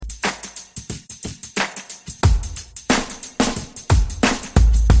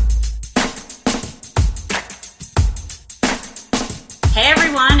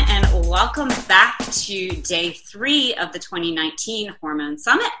welcome back to day 3 of the 2019 Hormone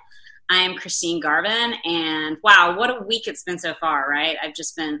Summit. I am Christine Garvin, and wow, what a week it's been so far, right? I've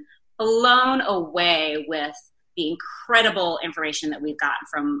just been blown away with the incredible information that we've gotten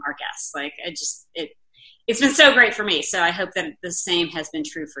from our guests. Like, it's been so great for me, so I hope that the same has been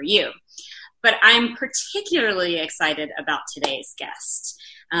true for you. But I'm particularly excited about today's guest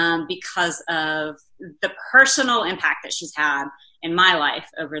because of the personal impact that she's had in my life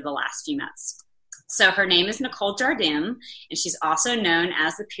over the last few months. So her name is Nicole Jardim, and she's also known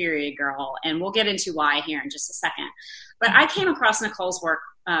as the Period Girl, and we'll get into why here in just a second. But I came across Nicole's work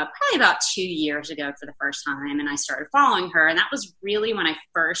probably about 2 years ago for the first time, and I started following her, and that was really when I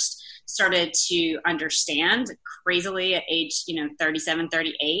first started to understand, crazily at age 37,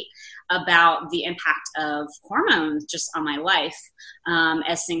 38, about the impact of hormones just on my life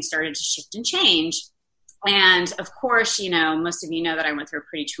as things started to shift and change. And of course, most of you know that I went through a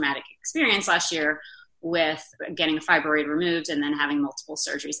pretty traumatic experience last year with getting a fibroid removed and then having multiple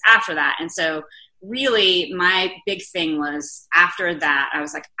surgeries after that. And so really my big thing was after that, I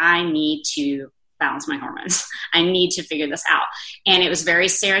was like, I need to balance my hormones. I need to figure this out. And it was very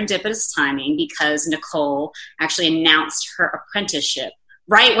serendipitous timing because Nicole actually announced her apprenticeship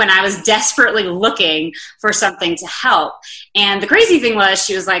right when I was desperately looking for something to help. And the crazy thing was,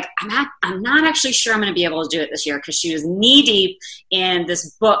 she was like, I'm not actually sure I'm going to be able to do it this year, because she was knee deep in this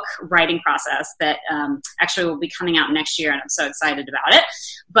book writing process that actually will be coming out next year. And I'm so excited about it.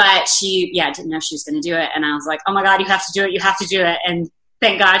 But she didn't know she was going to do it. And I was like, oh my God, you have to do it. You have to do it. And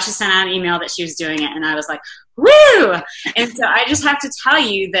thank God she sent out an email that she was doing it. And I was like, woo! And so I just have to tell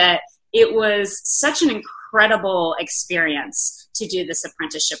you that it was such an incredible experience to do this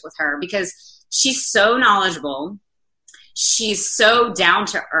apprenticeship with her, because she's so knowledgeable. She's so down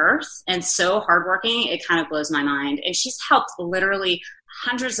to earth and so hardworking. It kind of blows my mind. And she's helped literally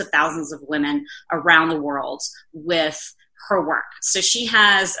hundreds of thousands of women around the world with her work. So she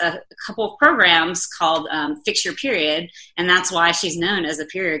has a couple of programs called Fix Your Period. And that's why she's known as a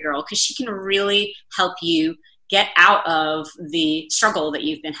Period Girl, because she can really help you get out of the struggle that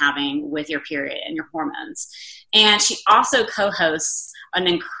you've been having with your period and your hormones. And she also co-hosts an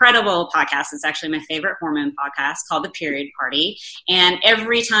incredible podcast. It's actually my favorite hormone podcast, called The Period Party. And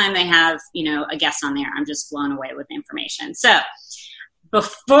every time they have, a guest on there, I'm just blown away with the information. So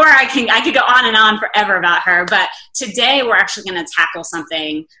before I could go on and on forever about her, but today we're actually going to tackle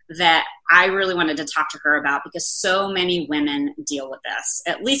something that I really wanted to talk to her about, because so many women deal with this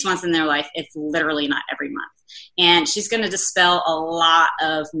at least once in their life, if literally not every month. And she's going to dispel a lot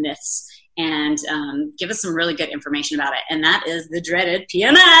of myths and give us some really good information about it. And that is the dreaded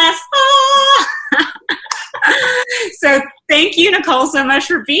PMS. Ah! So thank you, Nicole, so much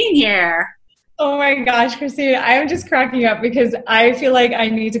for being here. Oh my gosh, Christine, I'm just cracking up because I feel like I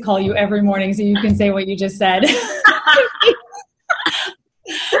need to call you every morning so you can say what you just said.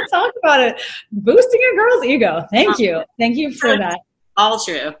 Talk about it. Boosting a girl's ego. Thank you. Thank you for that. All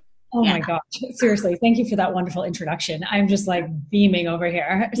true. Oh my gosh. Seriously. Thank you for that wonderful introduction. I'm just like beaming over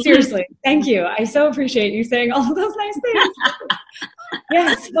here. Seriously. Thank you. I so appreciate you saying all of those nice things.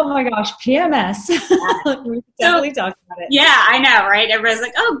 Yes. Oh my gosh. PMS. We definitely talked about it. Yeah, I know, right? Everybody's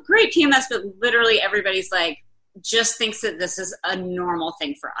like, oh, great PMS. But literally everybody's like, just thinks that this is a normal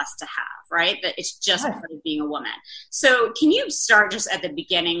thing for us to have, right? That it's just part of being a woman. So can you start just at the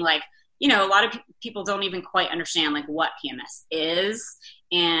beginning? Like, a lot of people don't even quite understand like what PMS is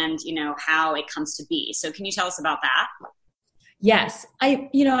and, how it comes to be. So can you tell us about that? Yes. I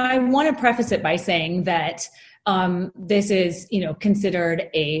want to preface it by saying that this is, considered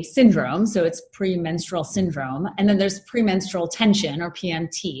a syndrome. So it's premenstrual syndrome. And then there's premenstrual tension, or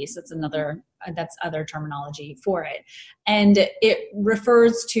PMT. So that's other terminology for it. And it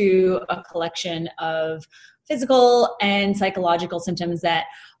refers to a collection of physical and psychological symptoms that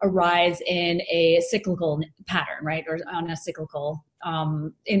arise in a cyclical pattern, right? Or on a cyclical,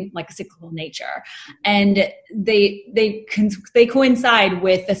 in like a cyclical nature. And they coincide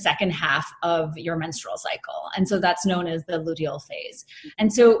with the second half of your menstrual cycle. And so that's known as the luteal phase.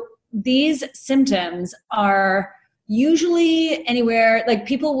 And so these symptoms are usually anywhere, like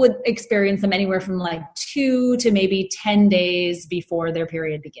people would experience them anywhere from like 2 to maybe 10 days before their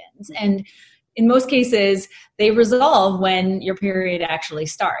period begins. And in most cases, they resolve when your period actually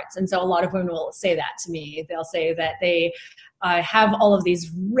starts. And so a lot of women will say that to me. They'll say that they have all of these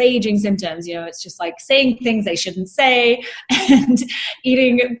raging symptoms. It's just like saying things they shouldn't say and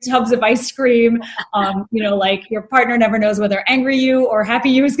eating tubs of ice cream. Like your partner never knows whether angry you or happy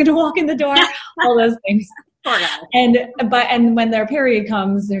you is going to walk in the door, all those things. And when their period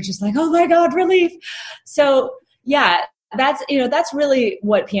comes, they're just like, oh my God, relief. So yeah. that's really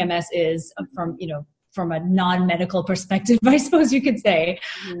what PMS is from a non-medical perspective, I suppose you could say.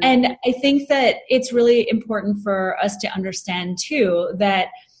 Mm-hmm. And I think that it's really important for us to understand too that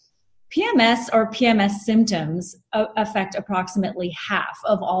PMS or PMS symptoms affect approximately half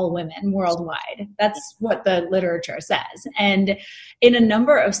of all women worldwide. That's what the literature says. And in a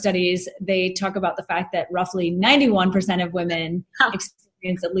number of studies, they talk about the fact that roughly 91% of women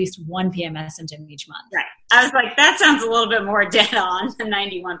experience at least one PMS symptom each month. Right. I was like, that sounds a little bit more dead on than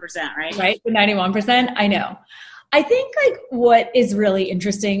 91%, right? Right, the 91%, I know. I think what is really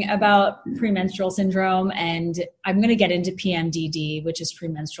interesting about premenstrual syndrome, and I'm going to get into PMDD, which is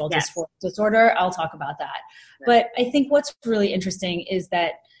premenstrual disorder. I'll talk about that. Right. But I think what's really interesting is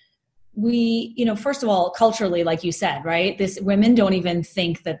that we, first of all, culturally, like you said, right, women don't even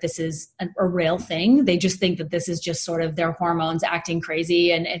think that this is a real thing. They just think that this is just sort of their hormones acting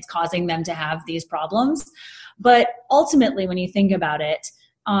crazy and it's causing them to have these problems. But ultimately, when you think about it,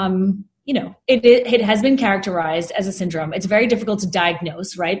 it has been characterized as a syndrome. It's very difficult to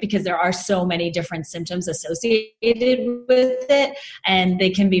diagnose, right? Because there are so many different symptoms associated with it, and they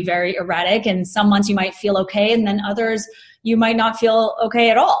can be very erratic. And some months you might feel okay, and then others you might not feel okay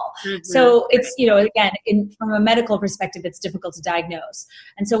at all. Mm-hmm. So it's, again, from a medical perspective, it's difficult to diagnose.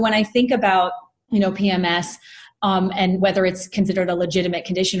 And so when I think about, PMS, and whether it's considered a legitimate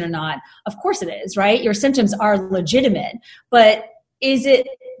condition or not, of course it is, right? Your symptoms are legitimate, but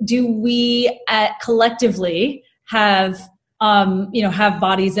do we collectively have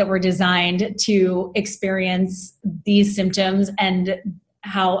bodies that were designed to experience these symptoms and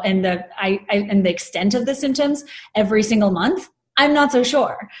the extent of the symptoms every single month? I'm not so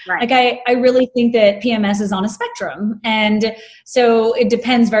sure. Right. I really think that PMS is on a spectrum. And so it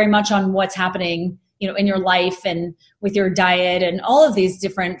depends very much on what's happening, in your life and with your diet and all of these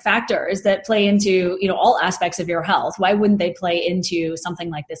different factors that play into, all aspects of your health. Why wouldn't they play into something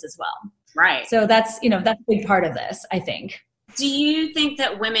like this as well? Right. So that's a big part of this, I think. Do you think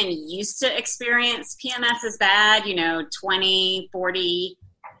that women used to experience PMS as bad, 20, 40,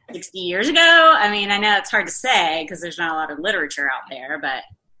 60 years ago? I mean, I know it's hard to say because there's not a lot of literature out there, but.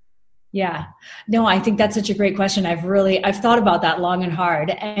 Yeah, no, I think that's such a great question. I've thought about that long and hard,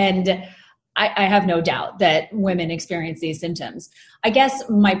 and I have no doubt that women experience these symptoms. I guess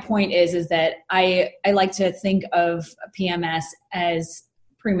my point is that I like to think of PMS as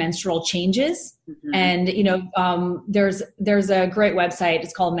premenstrual changes. Mm-hmm. And, there's a great website.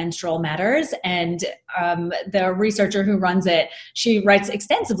 It's called Menstrual Matters. And the researcher who runs it, she writes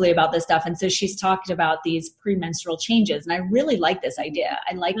extensively about this stuff. And so she's talked about these premenstrual changes. And I really like this idea.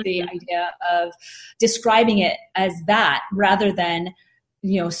 I like the idea of describing it as that rather than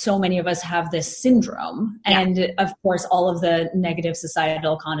so many of us have this syndrome, and of course all of the negative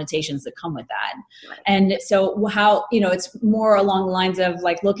societal connotations that come with that. Right. And so how, it's more along the lines of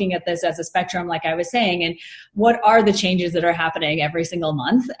like looking at this as a spectrum, like I was saying, and what are the changes that are happening every single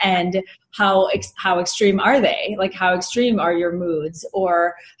month, and how extreme are they? Like how extreme are your moods,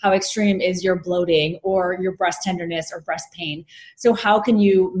 or how extreme is your bloating or your breast tenderness or breast pain? So how can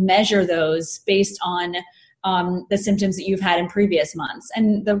you measure those based on the symptoms that you've had in previous months?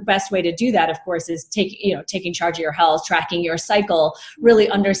 And the best way to do that, of course, is taking charge of your health, tracking your cycle, really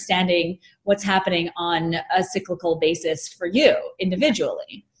understanding what's happening on a cyclical basis for you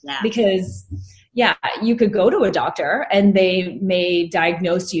individually. Yeah. Because you could go to a doctor and they may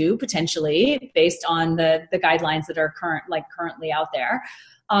diagnose you potentially based on the guidelines that are currently out there.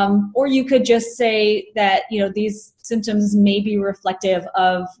 Or you could just say that, these symptoms may be reflective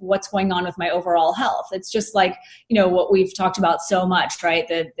of what's going on with my overall health. It's just like, what we've talked about so much, right?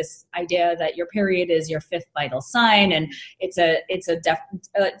 This idea that your period is your fifth vital sign, and it's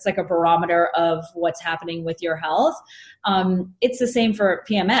like a barometer of what's happening with your health. It's the same for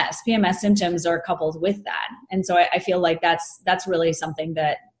PMS. PMS symptoms are coupled with that. And so I feel like that's really something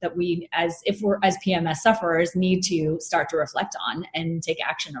that we, as PMS sufferers, need to start to reflect on and take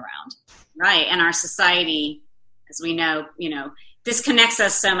action around. Right. And our society, as we know, disconnects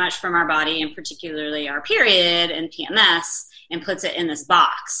us so much from our body, and particularly our period and PMS, and puts it in this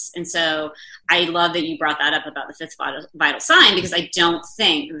box. And so I love that you brought that up about the fifth vital sign, because I don't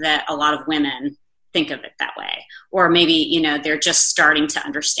think that a lot of women think of it that way. Or maybe, they're just starting to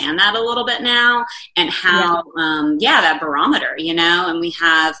understand that a little bit now, and how, that barometer, and we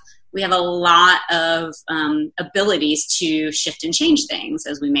have a lot of abilities to shift and change things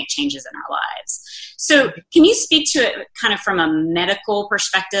as we make changes in our lives. So can you speak to it kind of from a medical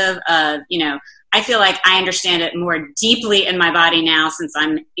perspective of, I feel like I understand it more deeply in my body now, since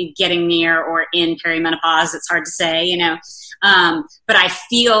I'm getting near or in perimenopause. It's hard to say, but I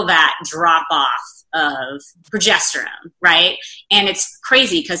feel that drop off of progesterone, right? And it's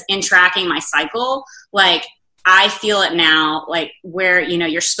crazy because in tracking my cycle, like I feel it now, like where, you know,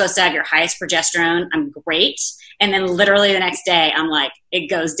 you're supposed to have your highest progesterone, I'm great. And then literally the next day, I'm like, it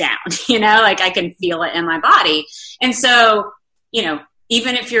goes down, you know, like I can feel it in my body. And so, you know,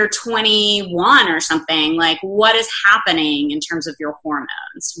 even if you're 21 or something, like what is happening in terms of your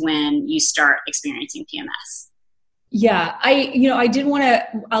hormones when you start experiencing PMS? Yeah,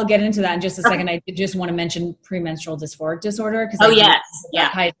 I'll get into that in just a second. I did just want to mention premenstrual dysphoric disorder because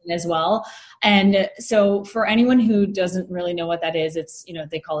that ties in as well. And so for anyone who doesn't really know what that is, it's, you know,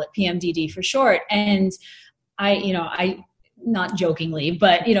 they call it PMDD for short. And I not jokingly,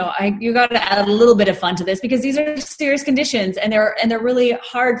 but you got to add a little bit of fun to this because these are serious conditions and they're really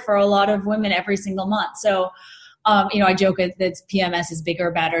hard for a lot of women every single month. So I joke that PMS is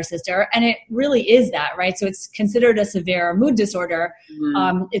bigger, badder sister, and it really is that, right? So it's considered a severe mood disorder.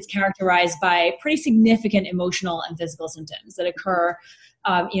 Mm-hmm. It's characterized by pretty significant emotional and physical symptoms that occur,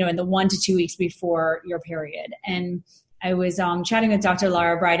 in the 1 to 2 weeks before your period. And I was chatting with Dr.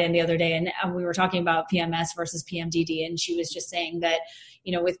 Lara Bryden the other day, and we were talking about PMS versus PMDD, and she was just saying that,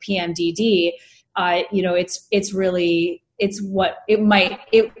 you know, with PMDD,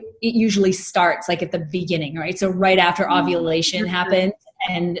 it usually starts like at the beginning, right? So right after ovulation happens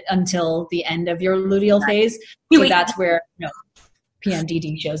and until the end of your luteal phase. So that's where, you know,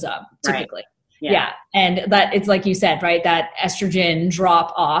 PMDD shows up typically. Right. Yeah. And that it's like you said, right? That estrogen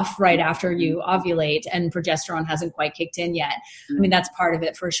drop off right after you ovulate and progesterone hasn't quite kicked in yet. I mean, that's part of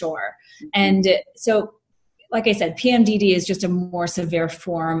it for sure. And so, like I said, PMDD is just a more severe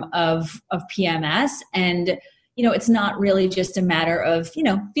form of PMS. And, you know, it's not really just a matter of, you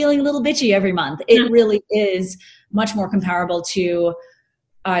know, feeling a little bitchy every month. It really is much more comparable to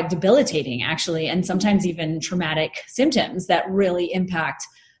debilitating, actually, and sometimes even traumatic symptoms that really impact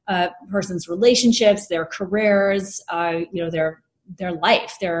a person's relationships, their careers, their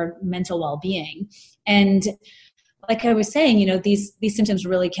life, their mental well-being. And like I was saying, you know, these symptoms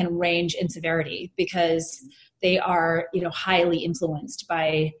really can range in severity because they are, you know, highly influenced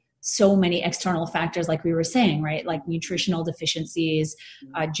by so many external factors, like we were saying, right? Like nutritional deficiencies,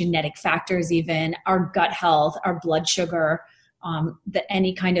 genetic factors, even our gut health, our blood sugar,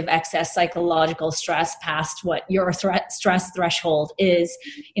 any kind of excess psychological stress past what your stress threshold is,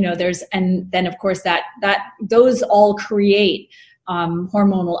 you know, and then of course that those all create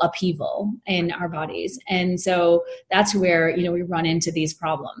hormonal upheaval in our bodies. And so that's where, you know, we run into these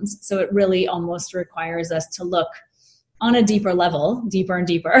problems. So it really almost requires us to look on a deeper level, deeper and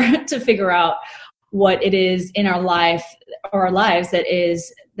deeper to figure out what it is in our life or our lives that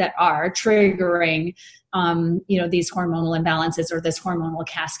are triggering these hormonal imbalances or this hormonal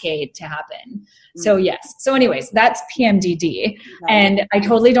cascade to happen. Mm-hmm. So yes. So anyways, that's PMDD. Right. And I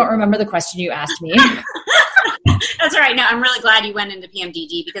totally don't remember the question you asked me. That's all right. No, I'm really glad you went into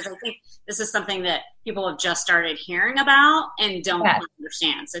PMDD because I think this is something that people have just started hearing about and don't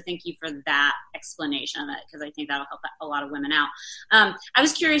understand. So thank you for that explanation of it because I think that'll help a lot of women out. I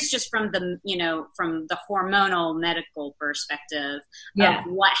was curious just from the hormonal medical perspective,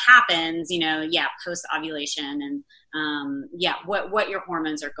 what happens, post ovulation and what your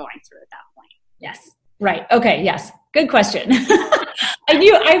hormones are going through at that point. Yes. Right. Okay. Yes. Good question.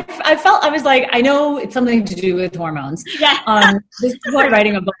 I was like, I know it's something to do with hormones. Yeah. This is what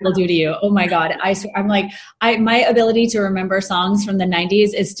writing a book will do to you. Oh my God. I'm like, my ability to remember songs from the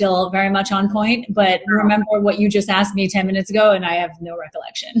 90s is still very much on point, but remember what you just asked me 10 minutes ago and I have no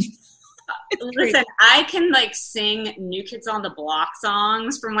recollection. Listen, I can sing New Kids on the Block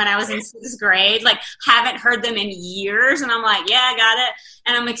songs from when I was in 6th grade. Haven't heard them in years, and I'm like, yeah, I got it.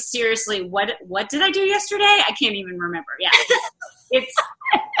 And I'm like, seriously, what did I do yesterday? I can't even remember. Yeah,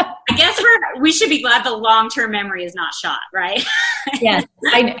 I guess we should be glad the long-term memory is not shot, right? Yes,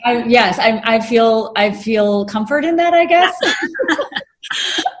 I feel comfort in that, I guess.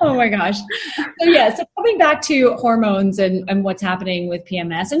 Oh my gosh. So coming back to hormones and what's happening with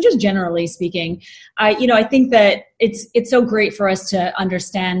PMS and just generally speaking, I think that it's so great for us to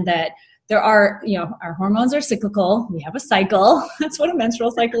understand that there are, our hormones are cyclical. We have a cycle. That's what a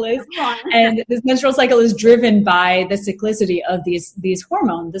menstrual cycle is. And this menstrual cycle is driven by the cyclicity of this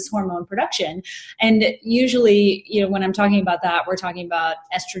hormone production. And usually, when I'm talking about that, we're talking about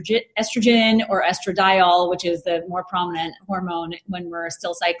estrogen or estradiol, which is the more prominent hormone when we're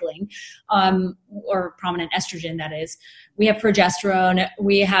still cycling, or prominent estrogen, that is. We have progesterone.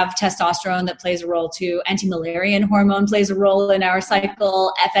 We have testosterone that plays a role too. Anti-Müllerian hormone plays a role in our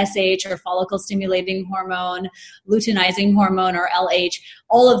cycle. FSH or follicle stimulating hormone, luteinizing hormone or LH.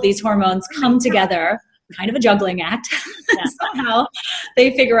 All of these hormones come together kind of a juggling act. Yeah. Somehow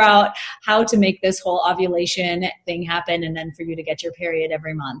they figure out how to make this whole ovulation thing happen and then for you to get your period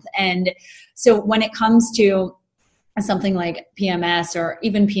every month. And so when it comes to something like PMS or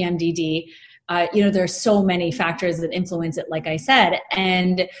even PMDD, there's so many factors that influence it, like I said.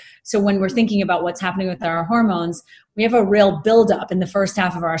 And so when we're thinking about what's happening with our hormones, we have a real buildup in the first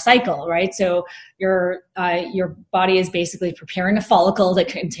half of our cycle, right? So your body is basically preparing a follicle that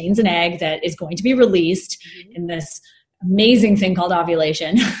contains an egg that is going to be released in this amazing thing called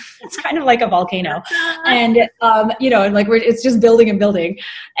ovulation. It's kind of like a volcano. And, it's just building and building.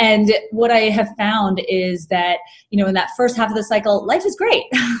 And what I have found is that, in that first half of the cycle, life is great.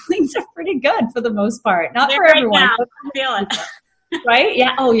 Things are pretty good for the most part. Not for everyone. But I'm feeling it. Right?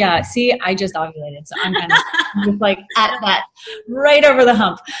 Yeah. Oh, yeah. See, I just ovulated. So I'm kind of just like at that right over the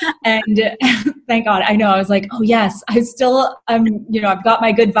hump. And thank God. I know. I was like, oh, yes, I've got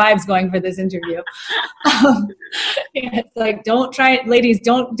my good vibes going for this interview. It's like, ladies,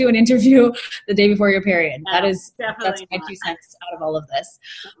 don't do an interview the day before your period. No, that's my 2 cents out of all of this.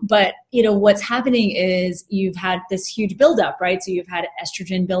 But, what's happening is you've had this huge buildup, right? So you've had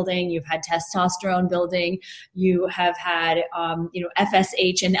estrogen building, you've had testosterone building, you have had,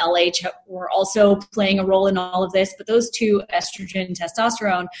 FSH and LH were also playing a role in all of this, but those two, estrogen and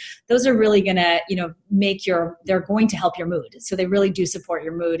testosterone, those are really going to, they're going to help your mood. So they really do support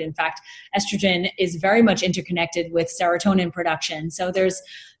your mood. In fact, estrogen is very much interconnected with serotonin production. So there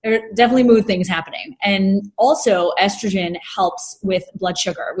are definitely mood things happening. And also estrogen helps with blood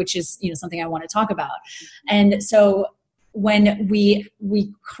sugar, which is, something I want to talk about. And so when we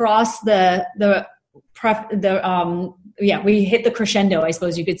cross we hit the crescendo, I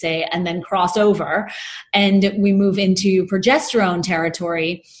suppose you could say, and then cross over and we move into progesterone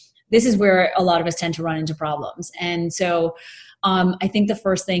territory. This is where a lot of us tend to run into problems. And so I think the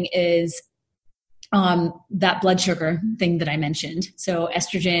first thing is that blood sugar thing that I mentioned. So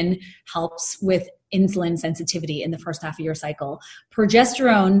estrogen helps with insulin sensitivity in the first half of your cycle.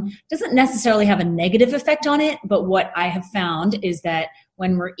 Progesterone doesn't necessarily have a negative effect on it, but what I have found is that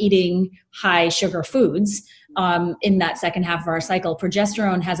when we're eating high sugar foods in that second half of our cycle,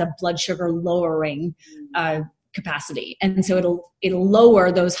 progesterone has a blood sugar lowering capacity. And so it'll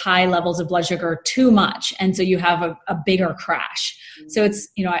lower those high levels of blood sugar too much. And so you have a bigger crash. So it's,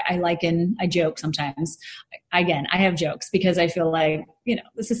 I joke sometimes. Again, I have jokes because I feel like,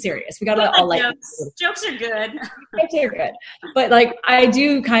 this is serious. We got to all like jokes are good. Jokes are good. But I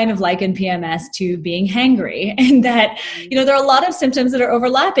do kind of liken PMS to being hangry, and that, there are a lot of symptoms that are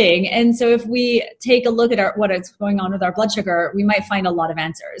overlapping. And so if we take a look at what is going on with our blood sugar, we might find a lot of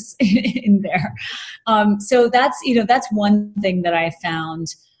answers in there. So that's one thing that I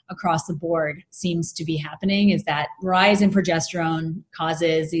found across the board seems to be happening, is that rise in progesterone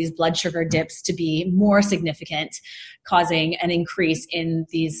causes these blood sugar dips to be more significant, causing an increase in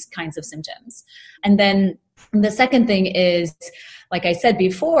these kinds of symptoms. And then the second thing is, like I said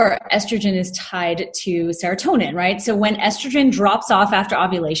before, estrogen is tied to serotonin, right? So when estrogen drops off after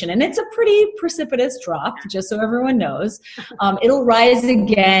ovulation, and it's a pretty precipitous drop, just so everyone knows, it'll rise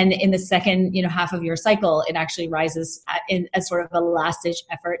again in the second, half of your cycle. It actually rises in a sort of a last-ditch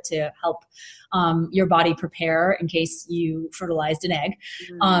effort to help your body prepare in case you fertilized an egg.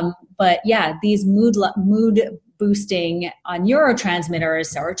 But yeah, these mood boosting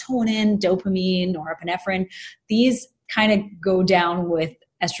neurotransmitters, serotonin, dopamine, norepinephrine, these kind of go down with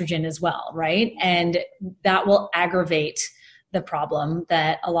estrogen as well, right? And that will aggravate the problem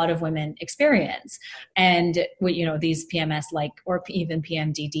that a lot of women experience, and these PMS or even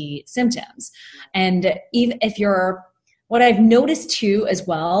PMDD symptoms. And even if what I've noticed too as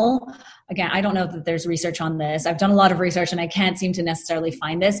well, again, I don't know that there's research on this. I've done a lot of research and I can't seem to necessarily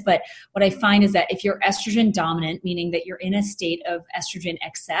find this, but what I find is that if you're estrogen dominant, meaning that you're in a state of estrogen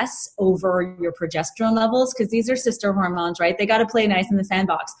excess over your progesterone levels, because these are sister hormones, right? They got to play nice in the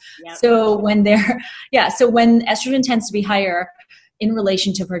sandbox. Yep. So when when estrogen tends to be higher in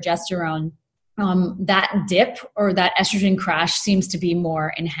relation to progesterone, that dip or that estrogen crash seems to be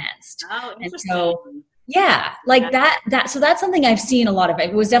more enhanced. Oh, interesting. And so, yeah, so that's something I've seen a lot of.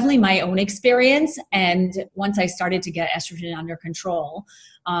 It was definitely my own experience. And once I started to get estrogen under control,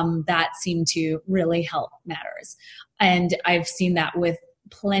 that seemed to really help matters. And I've seen that with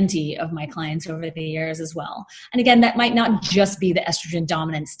plenty of my clients over the years as well. And again, that might not just be the estrogen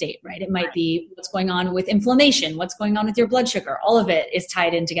dominant state, right? It might be what's going on with inflammation, what's going on with your blood sugar. All of it is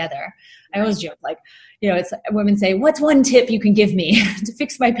tied in together. I always joke, it's women say, what's one tip you can give me to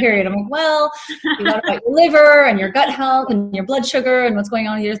fix my period? I'm like, well, you know about your liver and your gut health and your blood sugar and what's going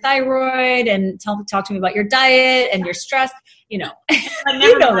on with your thyroid, and talk to me about your diet and your stress, you know.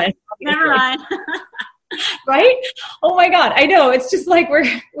 Never mind. right? Oh my God. I know. It's just like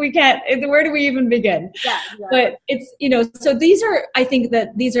we can't, where do we even begin? Yeah. But it's, so I think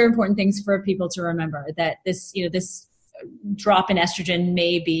that these are important things for people to remember, that this drop in estrogen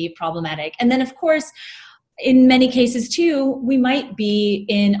may be problematic. And then of course, in many cases too, we might be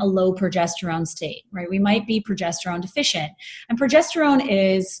in a low progesterone state, right? We might be progesterone deficient, and progesterone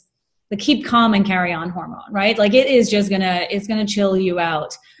is the keep calm and carry on hormone, right? Like it's gonna chill you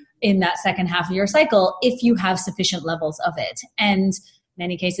out in that second half of your cycle if you have sufficient levels of it. And in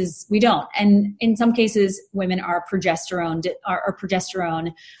many cases we don't. And in some cases women are progesterone,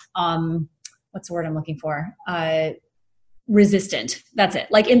 what's the word I'm looking for? Resistant. That's it.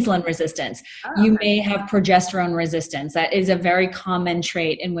 Like insulin resistance. Oh, you may have progesterone resistance. That is a very common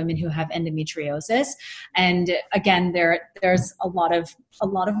trait in women who have endometriosis. And again, there's a lot of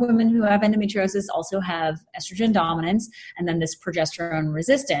women who have endometriosis also have estrogen dominance and then this progesterone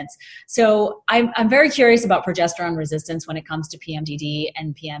resistance. So I'm very curious about progesterone resistance when it comes to PMDD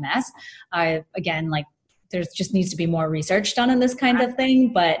and PMS. There just needs to be more research done on this kind of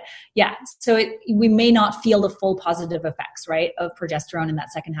thing. But yeah, so we may not feel the full positive effects, right, of progesterone in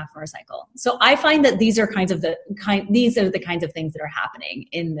that second half of our cycle. So I find that these are the kinds of things that are happening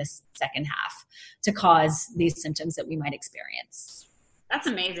in this second half to cause these symptoms that we might experience. That's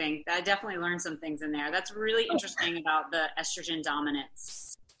amazing. I definitely learned some things in there. That's really interesting about the estrogen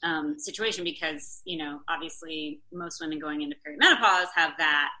dominance situation, because, obviously most women going into perimenopause have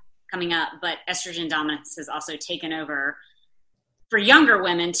that coming up, but estrogen dominance has also taken over for younger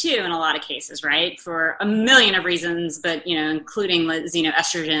women too, in a lot of cases, right? For a million of reasons, but, including,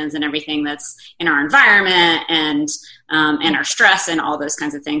 estrogens and everything that's in our environment and our stress and all those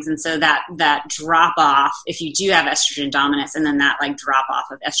kinds of things. And so that drop off, if you do have estrogen dominance, and then that like drop off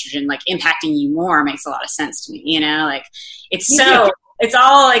of estrogen, like impacting you more, makes a lot of sense to me, like it's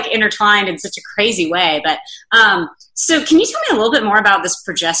all like intertwined in such a crazy way. But so can you tell me a little bit more about this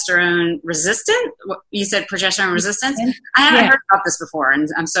progesterone resistant? You said progesterone resistance. I haven't heard about this before, and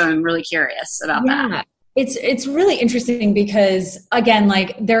I'm really curious about that. It's really interesting because, again,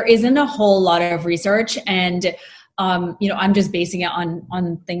 like there isn't a whole lot of research, and I'm just basing it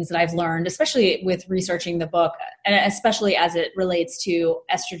on things that I've learned, especially with researching the book, and especially as it relates to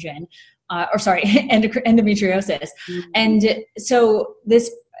estrogen. Endometriosis. Mm-hmm. And so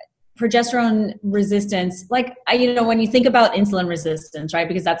this progesterone resistance, when you think about insulin resistance, right,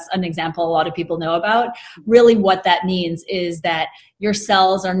 because that's an example a lot of people know about, really what that means is that your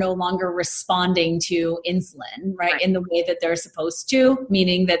cells are no longer responding to insulin, right, in the way that they're supposed to,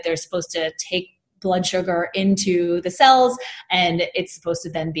 meaning that they're supposed to take blood sugar into the cells, and it's supposed to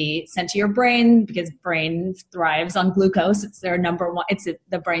then be sent to your brain, because brain thrives on glucose. It's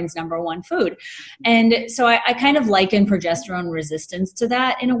the brain's number one food. And so I kind of liken progesterone resistance to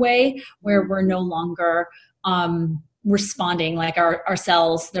that in a way, where we're no longer responding, like our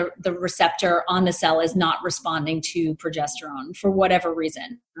cells, the receptor on the cell is not responding to progesterone for whatever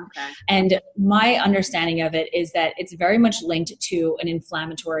reason. Okay. And my understanding of it is that it's very much linked to an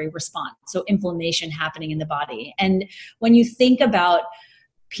inflammatory response. So inflammation happening in the body. And when you think about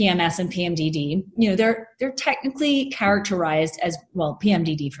PMS and PMDD, they're technically characterized as, well,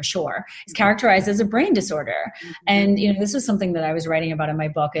 PMDD for sure is characterized as a brain disorder. Mm-hmm. And, this was something that I was writing about in my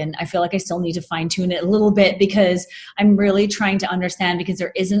book, and I feel like I still need to fine tune it a little bit, because I'm really trying to understand, because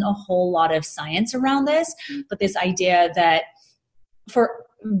there isn't a whole lot of science around this, but this idea that for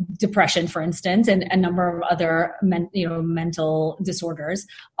depression, for instance, and a number of other mental disorders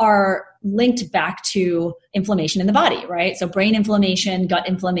are linked back to inflammation in the body, right? So brain inflammation, gut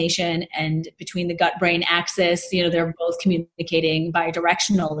inflammation, and between the gut-brain axis, they're both communicating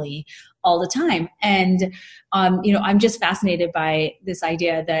bidirectionally all the time. And, I'm just fascinated by this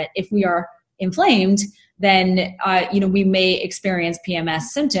idea that if we are inflamed, then, we may experience PMS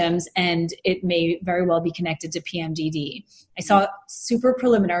symptoms, and it may very well be connected to PMDD. I saw super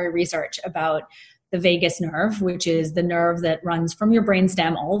preliminary research about the vagus nerve, which is the nerve that runs from your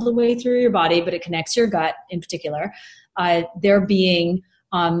brainstem all the way through your body, but it connects your gut in particular. There being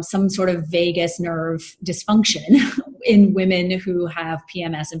some sort of vagus nerve dysfunction in women who have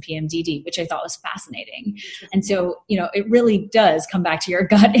PMS and PMDD, which I thought was fascinating. And so, it really does come back to your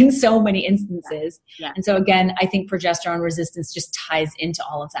gut in so many instances. Yeah. And so again, I think progesterone resistance just ties into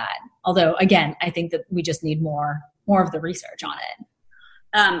all of that. Although again, I think that we just need more of the research on it.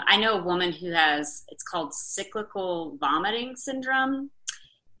 I know a woman who it's called cyclical vomiting syndrome.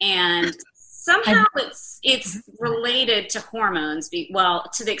 And somehow it's related to hormones.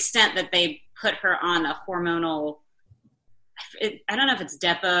 To the extent that they put her on a hormonal, I don't know if it's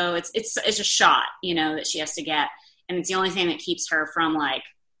Depo. It's a shot, that she has to get, and it's the only thing that keeps her from like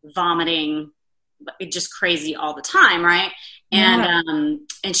vomiting just crazy all the time. Right. And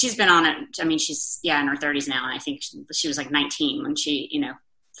she's been on it. I mean, she's in her 30s now. And I think she was like 19 when she,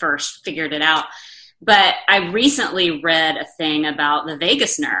 first figured it out. But I recently read a thing about the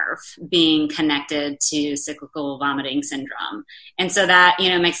vagus nerve being connected to cyclical vomiting syndrome. And so that,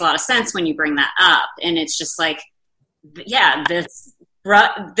 makes a lot of sense when you bring that up. And it's just like,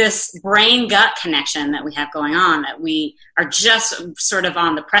 this brain gut connection that we have going on, that we are just sort of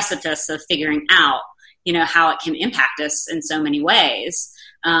on the precipice of figuring out, how it can impact us in so many ways.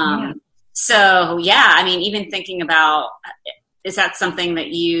 So I mean, even thinking about, is that something that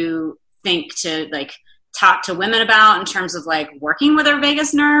you think to like talk to women about in terms of like working with their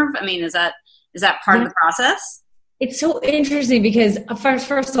vagus nerve? I mean, is that part of the process? It's so interesting because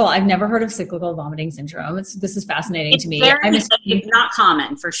first of all, I've never heard of cyclical vomiting syndrome. This is fascinating to me. It's not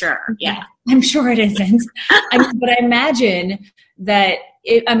common for sure. Yeah, I'm sure it isn't. But I imagine that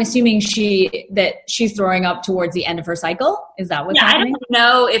I'm assuming she's throwing up towards the end of her cycle. Is that what's happening?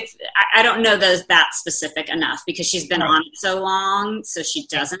 I don't know that specific enough because she's been on it so long, so she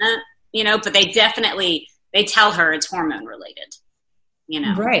doesn't. But they tell her it's hormone related.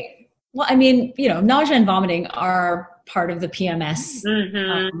 Right. Well, I mean, nausea and vomiting are part of the PMS,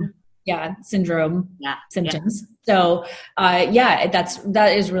 syndrome symptoms. So,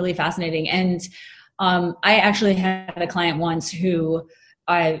 that is really fascinating. And I actually had a client once who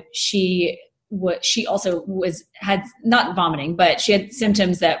she also had not vomiting, but she had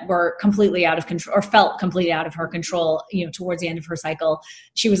symptoms that were completely out of control or felt completely out of her control, towards the end of her cycle.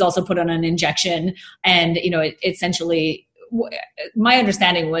 She was also put on an injection, and, it essentially, my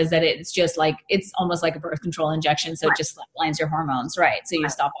understanding was that it's just like, it's almost like a birth control injection. So it just flatlines your hormones, right? So you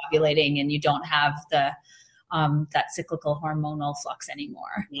stop ovulating and you don't have the, that cyclical hormonal flux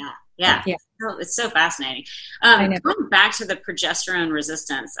anymore. Yeah. Oh, it's so fascinating. Going back to the progesterone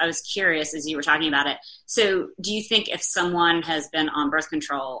resistance, I was curious as you were talking about it. So do you think if someone has been on birth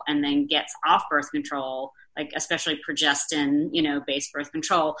control and then gets off birth control, like especially progestin, based birth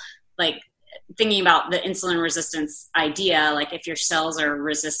control, like thinking about the insulin resistance idea, like if your cells are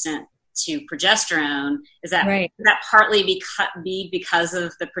resistant to progesterone, is that partly because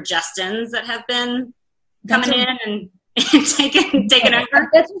of the progestins that have been coming in and taken over?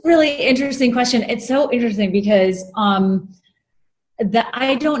 That's a really interesting question. It's so interesting because I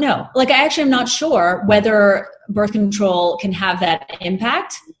don't know. Like, I actually am not sure whether birth control can have that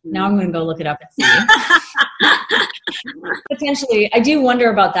impact. Now I'm going to go look it up and see. Potentially, I do wonder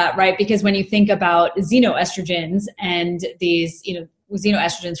about that, right? Because when you think about xenoestrogens and these,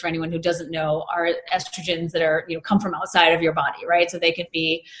 xenoestrogens, for anyone who doesn't know, are estrogens that are, come from outside of your body, right? So they could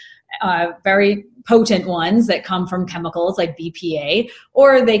be very potent ones that come from chemicals like BPA,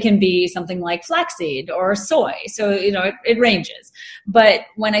 or they can be something like flaxseed or soy. So, it ranges. But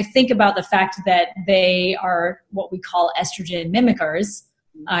when I think about the fact that they are what we call estrogen mimickers,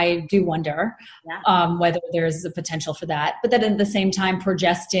 I do wonder whether there's a potential for that. But then at the same time,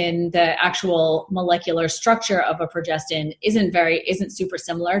 progestin, the actual molecular structure of a progestin isn't super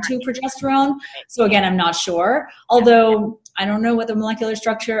similar to progesterone. So again, I'm not sure. Although I don't know what the molecular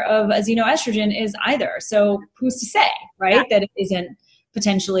structure of a xenoestrogen is either. So who's to say, right? That it isn't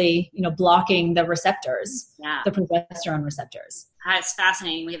potentially, blocking the receptors, the progesterone receptors. It's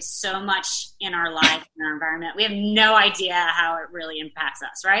fascinating. We have so much in our life, in our environment. We have no idea how it really impacts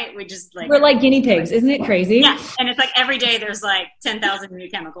us, right? We're like guinea pigs. Isn't it crazy? Yeah. And it's like every day there's like 10,000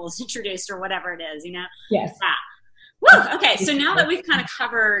 new chemicals introduced or whatever it is, Yes. Woo! Okay. So now that we've kind of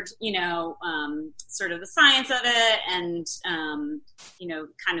covered, sort of the science of it and,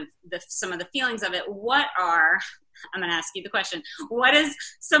 kind of some of the feelings of it, I'm going to ask you the question. What is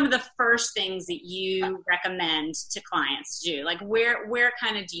some of the first things that you recommend to clients to do? Like where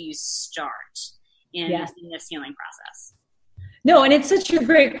kind of do you start in this healing process? No, and it's such a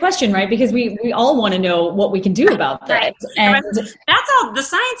great question, right? Because we all want to know what we can do about that. Right. And that's all. The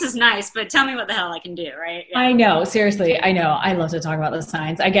science is nice, but tell me what the hell I can do, right? Yeah. I know, seriously. I know. I love to talk about the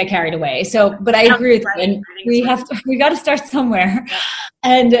science. I get carried away. So, but I agree with you. And we got to start somewhere. Yeah.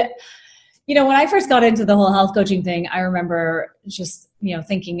 And when I first got into the whole health coaching thing, I remember just,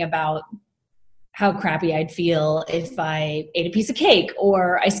 thinking about how crappy I'd feel if I ate a piece of cake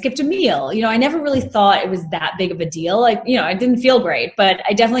or I skipped a meal. I never really thought it was that big of a deal. Like, I didn't feel great, but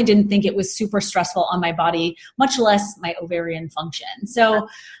I definitely didn't think it was super stressful on my body, much less my ovarian function. So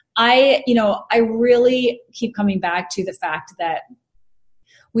I really keep coming back to the fact that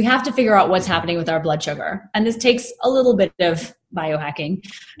we have to figure out what's happening with our blood sugar. And this takes a little bit of biohacking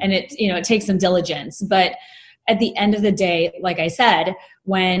and it takes some diligence, but at the end of the day, like I said,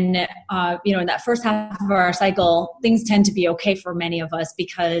 when, in that first half of our cycle, things tend to be okay for many of us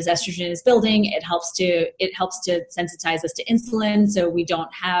because estrogen is building. It helps to sensitize us to insulin, so we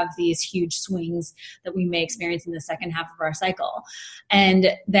don't have these huge swings that we may experience in the second half of our cycle. And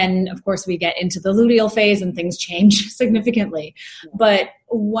then, of course, we get into the luteal phase and things change significantly. But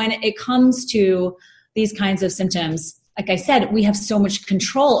when it comes to these kinds of symptoms, like I said, we have so much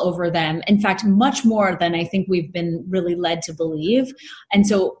control over them. In fact, much more than I think we've been really led to believe. And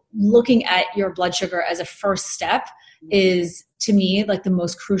so looking at your blood sugar as a first step is, to me, like the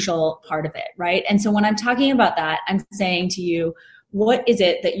most crucial part of it, right? And so when I'm talking about that, I'm saying to you, what is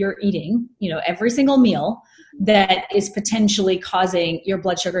it that you're eating, every single meal that is potentially causing your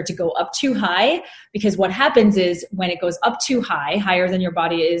blood sugar to go up too high? Because what happens is when it goes up too high, higher than your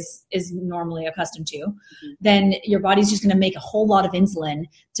body is normally accustomed to, then your body's just going to make a whole lot of insulin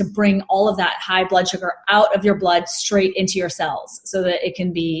to bring all of that high blood sugar out of your blood straight into your cells so that it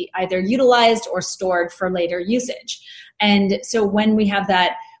can be either utilized or stored for later usage. And so when we have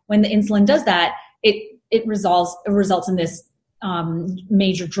that, when the insulin does that, it results in this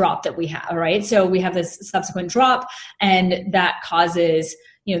major drop that we have, right? So we have this subsequent drop, and that causes,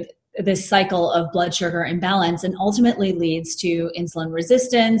 this cycle of blood sugar imbalance, and ultimately leads to insulin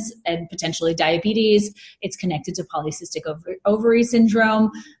resistance and potentially diabetes. It's connected to polycystic ovary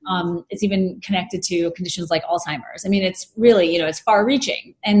syndrome. It's even connected to conditions like Alzheimer's. I mean, it's really, it's far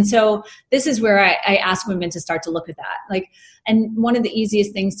reaching. And so this is where I ask women to start to look at that. And one of the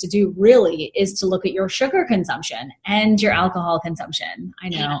easiest things to do really is to look at your sugar consumption and your alcohol consumption. I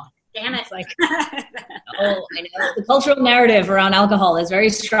know. Damn it. It's like, I know. The cultural narrative around alcohol is very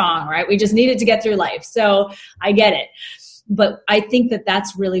strong, right? We just need it to get through life. So I get it. But I think that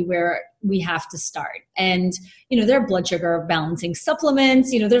that's really where we have to start. And, there are blood sugar balancing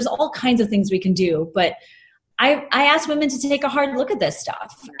supplements, there's all kinds of things we can do. But I ask women to take a hard look at this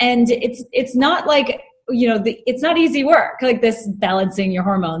stuff. And it's not like, it's not easy work, like this balancing your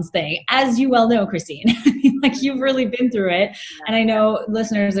hormones thing, as you well know, Christine. Like you've really been through it. And I know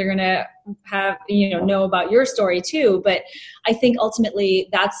listeners are going to have, know about your story too. But I think ultimately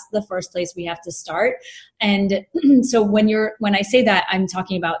that's the first place we have to start. And so when I say that, I'm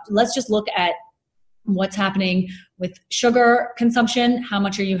talking about, let's just look at what's happening with sugar consumption. How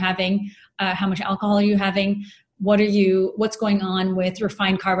much are you having? How much alcohol are you having? What's going on with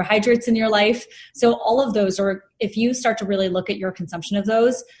refined carbohydrates in your life? So all of those, or if you start to really look at your consumption of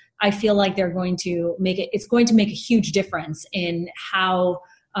those, I feel like it's going to make a huge difference in how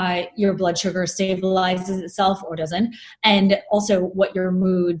your blood sugar stabilizes itself or doesn't, and also what your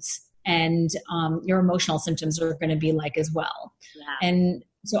moods and your emotional symptoms are going to be like as well. Yeah. And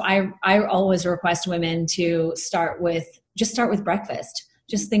so I always request women to start with breakfast.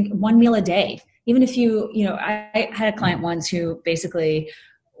 Just think one meal a day. Even if I had a client once who basically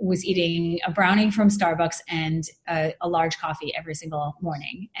was eating a brownie from Starbucks and a large coffee every single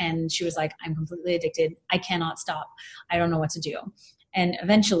morning. And she was like, I'm completely addicted. I cannot stop. I don't know what to do. And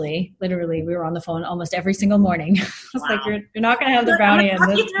eventually, literally, we were on the phone almost every single morning. I was like, you're not going to have the brownie. And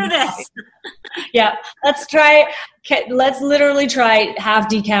this. Yeah, let's literally try half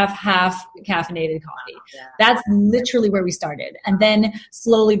decaf, half caffeinated coffee. Yeah. That's literally where we started. And then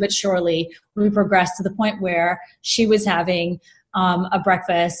slowly but surely, we progressed to the point where she was having a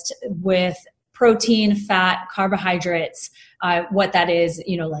breakfast with protein, fat, carbohydrates, what that is,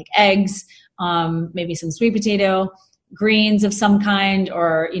 like eggs, maybe some sweet potato, greens of some kind,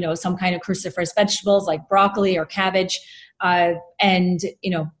 or, some kind of cruciferous vegetables like broccoli or cabbage.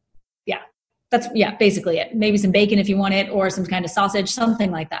 That's basically it. Maybe some bacon if you want it, or some kind of sausage,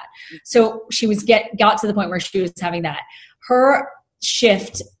 something like that. So she got to the point where she was having that. Her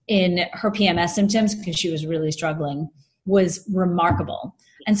shift in her PMS symptoms, because she was really struggling, was remarkable.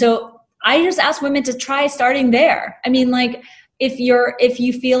 And so I just ask women to try starting there. I mean, like if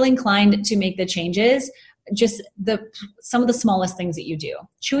you feel inclined to make the changes, just some of the smallest things that you do,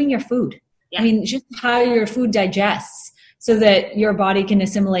 chewing your food. Yeah. I mean, just how your food digests so that your body can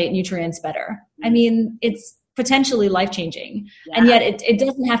assimilate nutrients better. I mean, it's potentially life-changing. Yeah. And yet it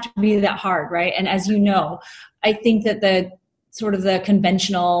doesn't have to be that hard, right? And as you know, I think that the sort of the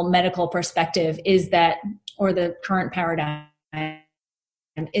conventional medical perspective is that, or the current paradigm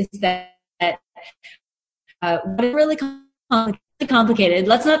is that really complicated.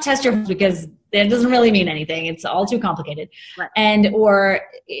 Let's not test your because it doesn't really mean anything. It's all too complicated. Right. Or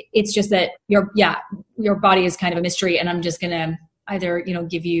it's just that your body is kind of a mystery, and I'm just going to either,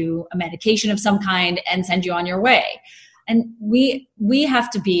 give you a medication of some kind and send you on your way. And we have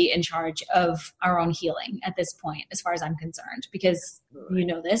to be in charge of our own healing at this point, as far as I'm concerned, because you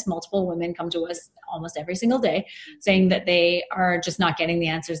know this, multiple women come to us almost every single day saying that they are just not getting the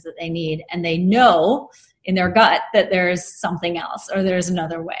answers that they need. And they know in their gut that there's something else or there's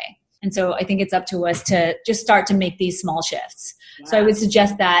another way. And so I think it's up to us to just start to make these small shifts. Wow. So I would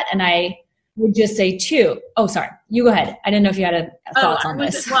suggest that. And I would just say too, oh, sorry, you go ahead. I didn't know if you had a thoughts on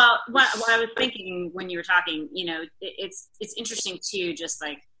this. Well, what I was thinking when you were talking, you know, it's interesting too, just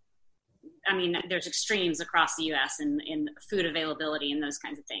like, I mean, there's extremes across the U.S. in food availability and those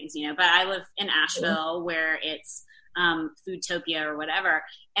kinds of things, you know, but I live in Asheville where it's Foodtopia or whatever.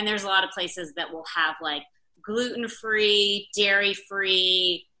 And there's a lot of places that will have like gluten-free,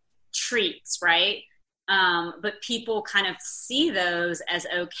 dairy-free treats, right? But people kind of see those as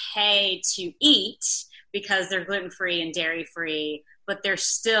okay to eat because they're gluten-free and dairy-free, but they're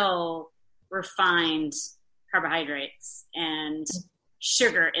still refined carbohydrates and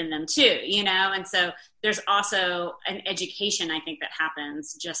sugar in them too, you know? And so there's also an education, I think, that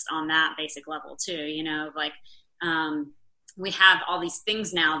happens just on that basic level too, you know, like, we have all these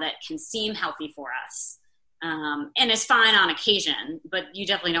things now that can seem healthy for us. And it's fine on occasion, but you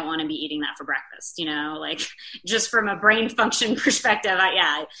definitely don't want to be eating that for breakfast, you know, like just from a brain function perspective.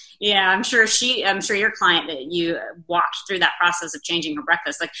 I'm sure your client that you walked through that process of changing her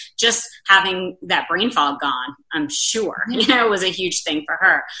breakfast, like just having that brain fog gone, I'm sure, you know, was a huge thing for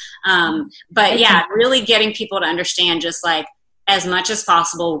her. But yeah, really getting people to understand just like as much as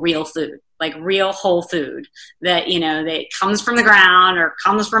possible, real food. Like real whole food that, you know, that comes from the ground or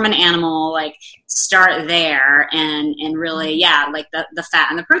comes from an animal, like start there and really, like the fat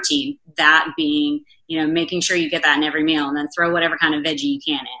and the protein, that being, you know, making sure you get that in every meal and then throw whatever kind of veggie you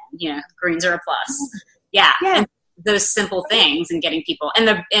can in, you know, greens are a plus. Yeah. And those simple things and getting people and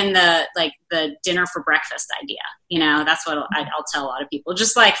the dinner for breakfast idea, you know, that's what I'll tell a lot of people,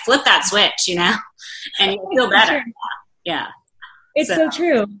 just like flip that switch, you know, and you'll feel better. Yeah. It's so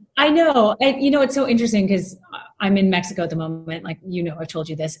true. I know. And, you know, it's so interesting because I'm in Mexico at the moment. Like, you know, I've told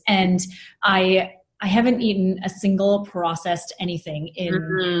you this. And I haven't eaten a single processed anything in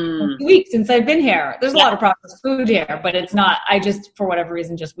 2 weeks since I've been here. There's a lot of processed food here, but it's not, I just, for whatever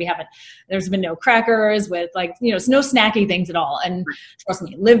reason, there's been no crackers with like, you know, it's no snacky things at all. And trust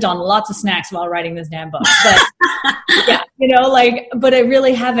me, lived on lots of snacks while writing this damn book. But yeah, you know, like, but I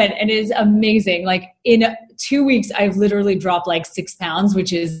really haven't. And it is amazing. Like in 2 weeks, I've literally dropped like 6 pounds,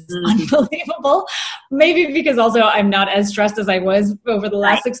 which is unbelievable. Maybe because also I'm not as stressed as I was over the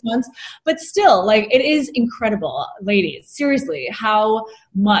last 6 months, but still, like, it is incredible, ladies, seriously, how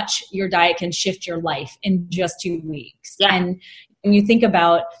much your diet can shift your life in just 2 weeks. Yeah. And when you think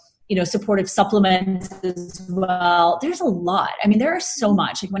about, you know, supportive supplements as well, there's a lot. I mean, there is so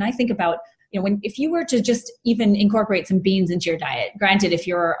much. Like when I think about, you know, if you were to just even incorporate some beans into your diet, granted, if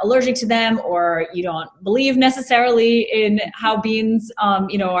you're allergic to them or you don't believe necessarily in how beans,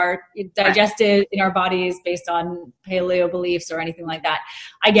 you know, are digested in our bodies based on paleo beliefs or anything like that,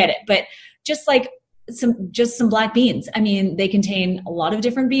 I get it. But just like some black beans. I mean, they contain a lot of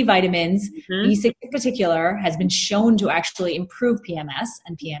different B vitamins. B6 in particular has been shown to actually improve PMS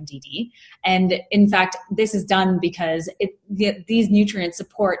and PMDD. And in fact, this is done because these nutrients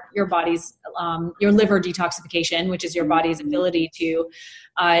support your body's, your liver detoxification, which is your body's ability to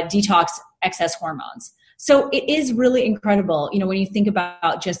detox excess hormones. So it is really incredible, you know, when you think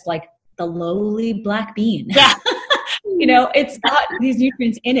about just like the lowly black bean. Yeah. You know, it's got these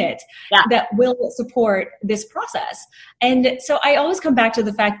nutrients in it that will support this process. And so I always come back to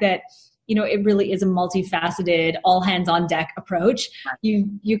the fact that, you know, it really is a multifaceted, all hands on deck approach.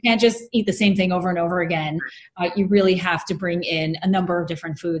 You can't just eat the same thing over and over again. You really have to bring in a number of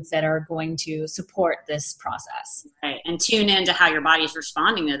different foods that are going to support this process. Right. And tune into how your body's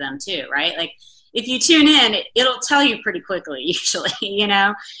responding to them too, right? Like, if you tune in, it'll tell you pretty quickly, usually, you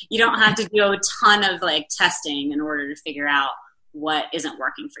know, you don't have to do a ton of like testing in order to figure out what isn't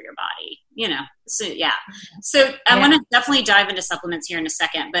working for your body, you know? So, yeah. So I want to definitely dive into supplements here in a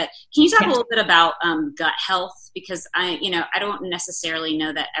second, but can you talk a little bit about gut health? Because I don't necessarily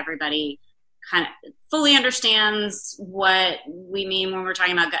know that everybody kind of fully understands what we mean when we're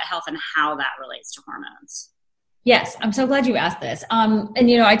talking about gut health and how that relates to hormones. Yes, I'm so glad you asked this. And,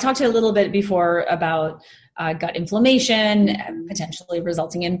 you know, I talked to you a little bit before about gut inflammation, potentially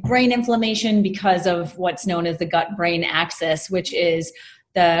resulting in brain inflammation because of what's known as the gut-brain axis, which is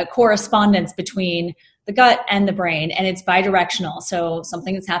the correspondence between the gut and the brain, and it's bidirectional. So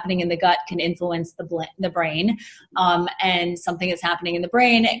something that's happening in the gut can influence the brain, and something that's happening in the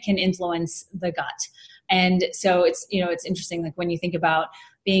brain can influence the gut. And so it's, you know, it's interesting, like when you think about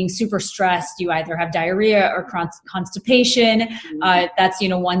being super stressed, you either have diarrhea or constipation. That's,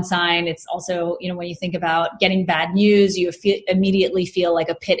 one sign. It's also, when you think about getting bad news, you immediately feel like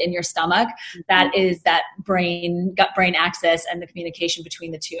a pit in your stomach. That is that gut-brain axis and the communication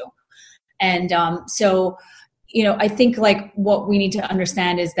between the two. And so, I think like what we need to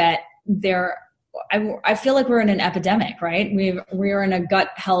understand is that I feel like we're in an epidemic, right? We're in a gut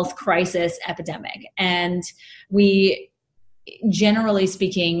health crisis epidemic. And we, generally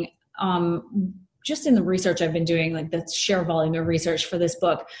speaking, just in the research I've been doing, like the sheer volume of research for this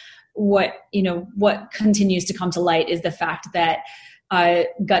book, what continues to come to light is the fact that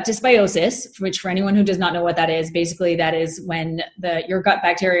gut dysbiosis, which for anyone who does not know what that is, basically that is when your gut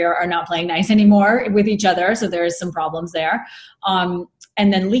bacteria are not playing nice anymore with each other. So there's some problems there.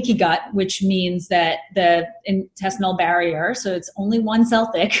 And then leaky gut, which means that the intestinal barrier, so it's only one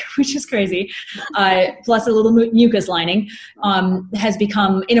cell thick, which is crazy, plus a little mucus lining, has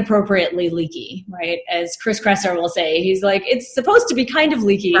become inappropriately leaky, right? As Chris Kresser will say, he's like, it's supposed to be kind of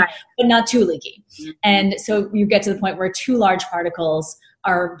leaky, right, but not too leaky. And so you get to the point where too large particles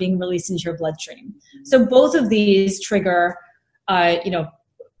are being released into your bloodstream. So both of these trigger,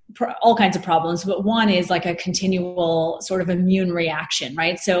 all kinds of problems, but one is like a continual sort of immune reaction,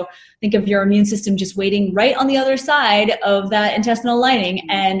 right? So think of your immune system just waiting right on the other side of that intestinal lining.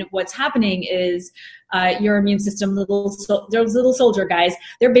 And what's happening is your immune system, those little soldier guys,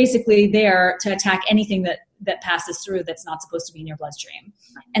 they're basically there to attack anything that passes through that's not supposed to be in your bloodstream.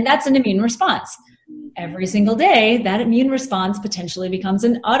 And that's an immune response. Every single day, that immune response potentially becomes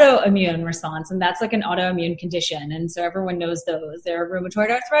an autoimmune response, and that's like an autoimmune condition. And so everyone knows those. They're rheumatoid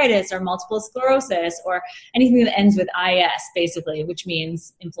arthritis or multiple sclerosis or anything that ends with IS, basically, which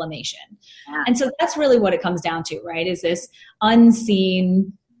means inflammation. Yeah. And so that's really what it comes down to, right? Is this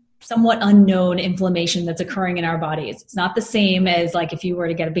unseen, somewhat unknown inflammation that's occurring in our bodies. It's not the same as like if you were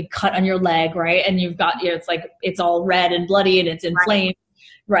to get a big cut on your leg, right? And you've got, it's like, it's all red and bloody and it's inflamed.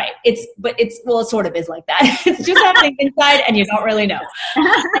 Right. It sort of is like that. It's just happening inside and you don't really know.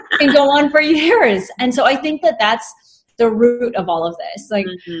 It can go on for years. And so I think that that's the root of all of this. Like,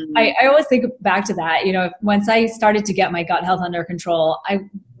 I always think back to that, once I started to get my gut health under control,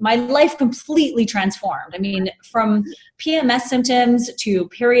 my life completely transformed. I mean, from PMS symptoms to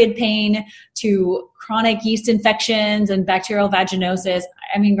period pain to chronic yeast infections and bacterial vaginosis.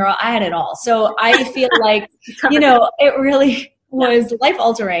 I mean, girl, I had it all. So I feel like, it really was life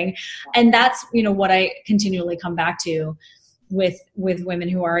altering. And that's, what I continually come back to with women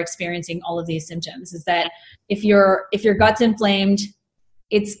who are experiencing all of these symptoms is that if your gut's inflamed,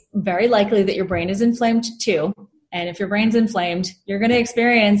 it's very likely that your brain is inflamed too. And if your brain's inflamed, you're going to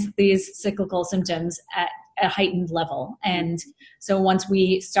experience these cyclical symptoms at a heightened level. And so once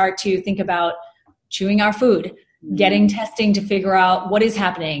we start to think about chewing our food, getting testing to figure out what is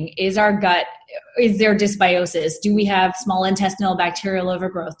happening, is there dysbiosis? Do we have small intestinal bacterial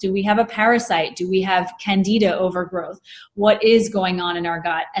overgrowth? Do we have a parasite? Do we have candida overgrowth? What is going on in our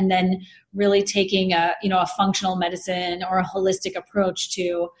gut? And then really taking a functional medicine or a holistic approach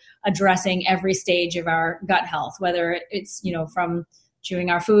to addressing every stage of our gut health, whether it's, from chewing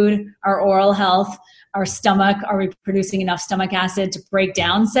our food, our oral health, our stomach, are we producing enough stomach acid to break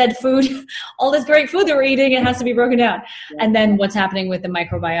down said food? All this great food that we're eating, it has to be broken down. Yeah. And then what's happening with the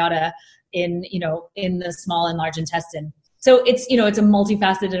microbiota in the small and large intestine. So it's, it's a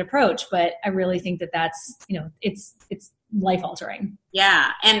multifaceted approach, but I really think that that's, it's life altering.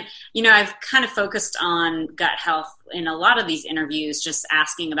 Yeah. And, I've kind of focused on gut health in a lot of these interviews, just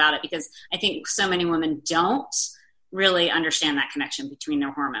asking about it because I think so many women don't really understand that connection between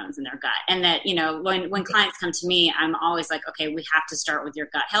their hormones and their gut. And that, when clients come to me, I'm always like, okay, we have to start with your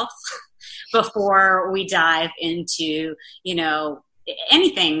gut health before we dive into,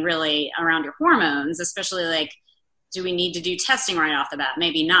 anything really around your hormones, especially like, do we need to do testing right off the bat?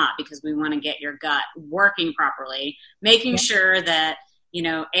 Maybe not, because we want to get your gut working properly, making sure that,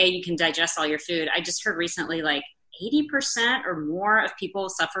 you can digest all your food. I just heard recently, like 80% or more of people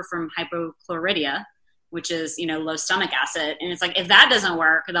suffer from hypochlorhydria, which is, low stomach acid. And it's like, if that doesn't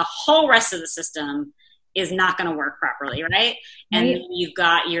work, the whole rest of the system is not going to work properly, right? And you've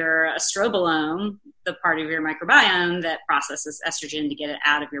got your estrobolome, the part of your microbiome that processes estrogen to get it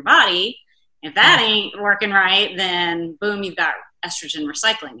out of your body. If that ain't working right, then boom, you've got estrogen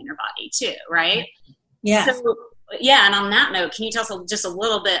recycling in your body too, right? Yeah. So, and on that note, can you tell us just a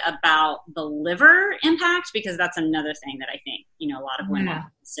little bit about the liver impact? Because that's another thing that I think, a lot of women don't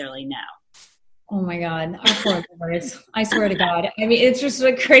necessarily know. Oh my God, our poor livers. I swear to God. I mean, it's just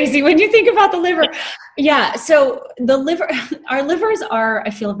like crazy when you think about the liver. Yeah. So the liver, our livers are, I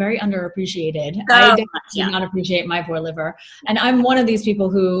feel, very underappreciated. So I definitely much, do yeah. not appreciate my poor liver. And I'm one of these people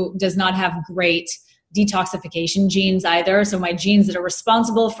who does not have great detoxification genes either. So my genes that are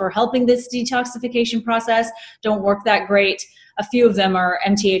responsible for helping this detoxification process don't work that great. A few of them are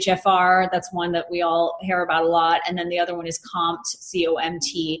MTHFR. That's one that we all hear about a lot. And then the other one is COMT,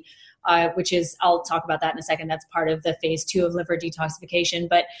 C-O-M-T. Which is, I'll talk about that in a second. That's part of the phase 2 of liver detoxification.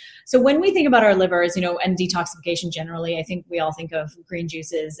 But so when we think about our livers, and detoxification generally, I think we all think of green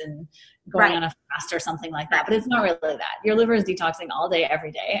juices and going on a fast or something like that. But it's not really that. Your liver is detoxing all day,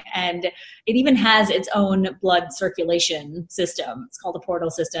 every day. And it even has its own blood circulation system. It's called a portal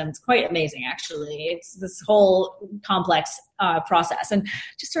system. It's quite amazing, actually. It's this whole complex process. And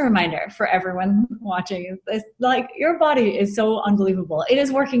just a reminder for everyone watching, it's like your body is so unbelievable. It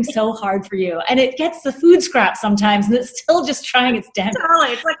is working so hard for you, and it gets the food scraps sometimes, and it's still just trying its damnedest.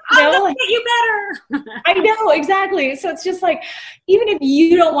 Totally. It's like, I'm going to get you better. I know, exactly. So it's just like, even if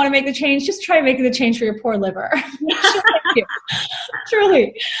you don't want to make the change, just try making the change for your poor liver.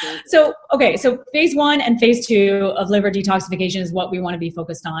 Truly. So, okay. So phase 1 and phase 2 of liver detoxification is what we want to be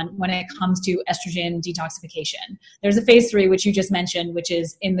focused on when it comes to estrogen detoxification. There's a phase 3, which you just mentioned, which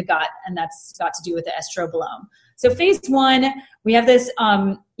is in the gut, and that's got to do with the estrobolome. So phase 1, we have this,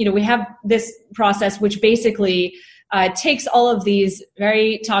 we have this process which basically takes all of these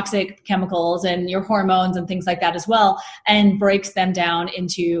very toxic chemicals and your hormones and things like that as well, and breaks them down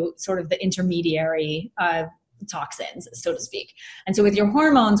into sort of the intermediary toxins, so to speak. And so with your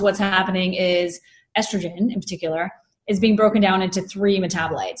hormones, what's happening is estrogen in particular is being broken down into 3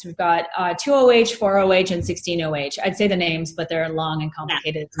 metabolites. We've got 2-OH, 4-OH, and 16-OH. I'd say the names, but they're long and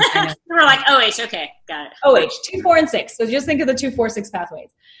complicated. Yeah. We're like, OH, okay, got it. OH, 2, 4, and 6. So just think of the 2, 4, 6 pathways.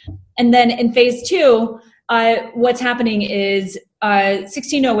 And then in phase 2, what's happening is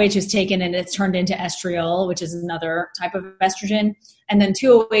 16-OH is taken and it's turned into estriol, which is another type of estrogen. And then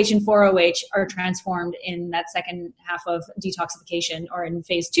 2-OH and 4-OH are transformed in that second half of detoxification, or in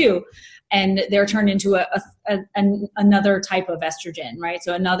phase 2, and they're turned into another type of estrogen, right?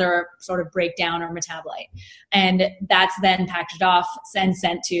 So another sort of breakdown or metabolite. And that's then packaged off and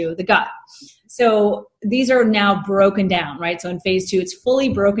sent to the gut. So these are now broken down, right? So in phase 2, it's fully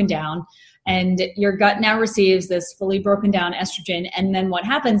broken down. And your gut now receives this fully broken down estrogen. And then what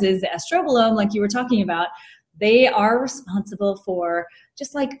happens is the estrobolome, like you were talking about, they are responsible for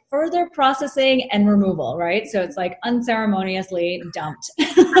just like further processing and removal, right? So it's like unceremoniously dumped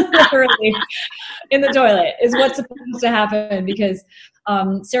literally in the toilet is what's supposed to happen, because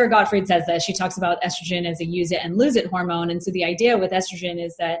Sarah Gottfried says that. She talks about estrogen as a use it and lose it hormone. And so the idea with estrogen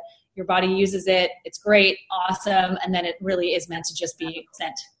is that your body uses it, it's great, awesome, and then it really is meant to just be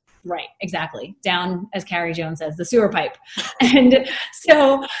sent. Right, exactly. Down, as Carrie Jones says, the sewer pipe. And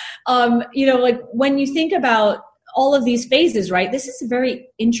so, like when you think about all of these phases, right, this is a very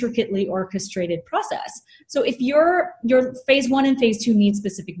intricately orchestrated process. So if your phase 1 and phase 2 need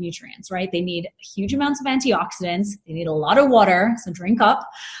specific nutrients, right? They need huge amounts of antioxidants. They need a lot of water, so drink up.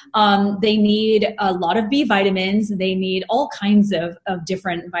 They need a lot of B vitamins. They need all kinds of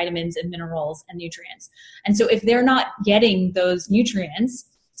different vitamins and minerals and nutrients. And so if they're not getting those nutrients,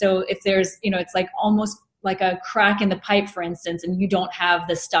 so if there's, it's like almost like a crack in the pipe, for instance, and you don't have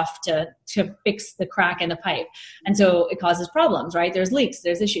the stuff to fix the crack in the pipe. And so it causes problems, right? There's leaks,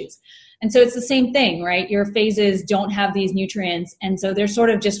 there's issues. And so it's the same thing, right? Your phases don't have these nutrients. And so they're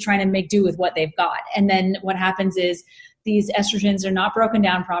sort of just trying to make do with what they've got. And then what happens is these estrogens are not broken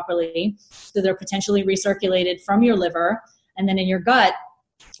down properly. So they're potentially recirculated from your liver. And then in your gut,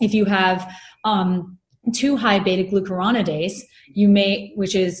 if you have too high beta-glucuronidase,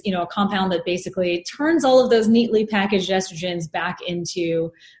 which is, a compound that basically turns all of those neatly packaged estrogens back into,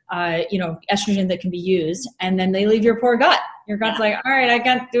 estrogen that can be used. And then they leave your poor gut. Your gut's like, all right, I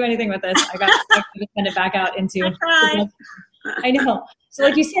can't do anything with this. I got to send it back out into. I know. So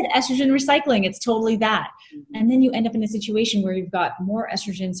like you said, estrogen recycling, it's totally that. And then you end up in a situation where you've got more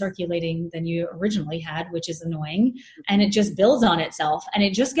estrogen circulating than you originally had, which is annoying. And it just builds on itself. And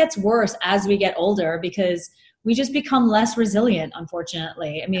it just gets worse as we get older, because we just become less resilient,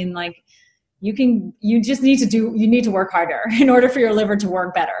 unfortunately. I mean, like you need to work harder in order for your liver to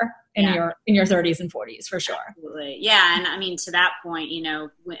work better in your 30s and 40s, for sure. Absolutely. Yeah. And I mean, to that point,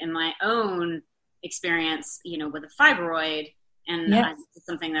 in my own experience, with a fibroid, and it's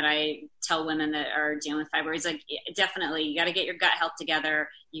something that I tell women that are dealing with fibroids, like definitely you got to get your gut health together.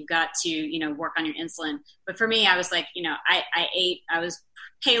 You've got to, work on your insulin. But for me, I was like, I was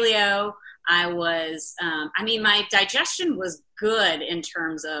paleo. I was, my digestion was good in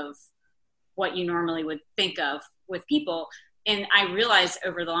terms of what you normally would think of with people. And I realized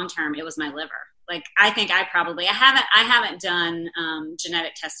over the long term, it was my liver. Like, I think I haven't done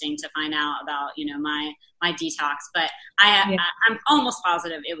genetic testing to find out about, my detox, but I'm almost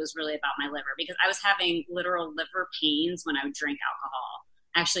positive it was really about my liver, because I was having literal liver pains when I would drink alcohol.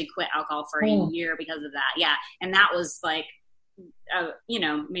 I actually quit alcohol for a year because of that. Yeah. And that was like,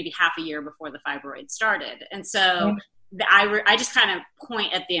 maybe half a year before the fibroid started. And so I just kind of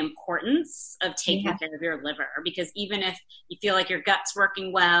point at the importance of taking care of your liver, because even if you feel like your gut's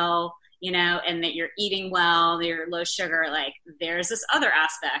working well, and that you're eating well, you're low sugar, like there's this other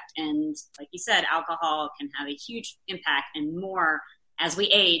aspect. And like you said, alcohol can have a huge impact, and more as we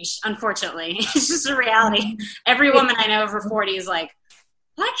age, unfortunately. It's just a reality. Every woman I know over 40 is like,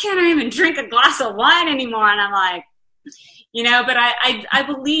 why can't I even drink a glass of wine anymore? And I'm like, but I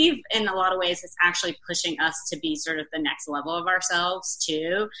believe in a lot of ways it's actually pushing us to be sort of the next level of ourselves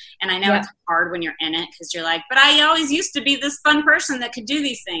too. And I know it's hard when you're in it, because you're like, but I always used to be this fun person that could do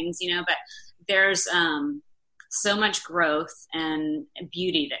these things, but there's so much growth and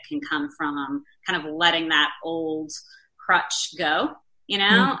beauty that can come from kind of letting that old crutch go, and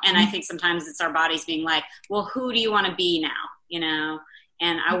I think sometimes it's our bodies being like, well, who do you want to be now,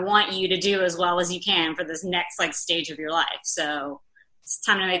 and I want you to do as well as you can for this next stage of your life. So it's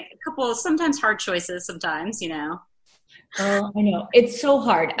time to make a couple of sometimes hard choices sometimes, Oh, I know. It's so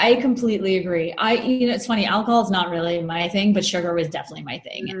hard. I completely agree. It's funny. Alcohol is not really my thing, but sugar was definitely my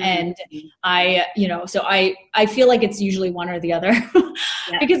thing. Mm-hmm. And so I feel like it's usually one or the other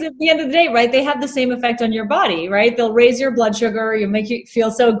because at the end of the day, right, they have the same effect on your body, right? They'll raise your blood sugar. You'll make you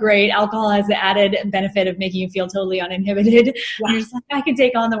feel so great. Alcohol has the added benefit of making you feel totally uninhibited. You're just like, I can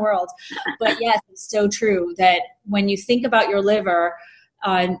take on the world. But yes, it's so true that when you think about your liver,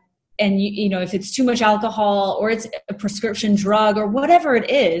 and if it's too much alcohol, or it's a prescription drug, or whatever it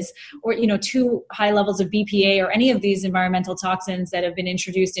is, or, too high levels of BPA, or any of these environmental toxins that have been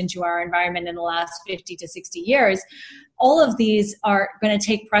introduced into our environment in the last 50 to 60 years, all of these are going to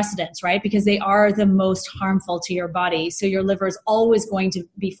take precedence, right? Because they are the most harmful to your body. So your liver is always going to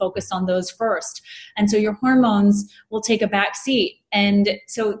be focused on those first. And so your hormones will take a back seat. And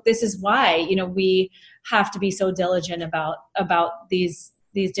so this is why, we have to be so diligent about these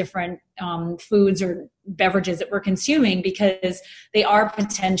different foods or beverages that we're consuming, because they are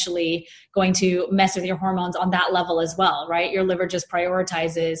potentially going to mess with your hormones on that level as well, right? Your liver just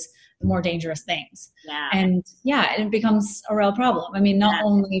prioritizes the more dangerous things. Yeah. And it becomes a real problem. I mean, not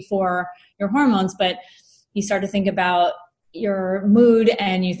only for your hormones, but you start to think about your mood,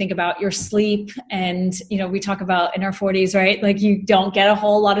 and you think about your sleep. And, we talk about in our 40s, right? Like, you don't get a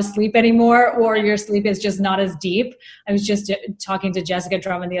whole lot of sleep anymore, or your sleep is just not as deep. I was just talking to Jessica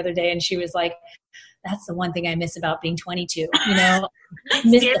Drummond the other day, and she was like, that's the one thing I miss about being 22, I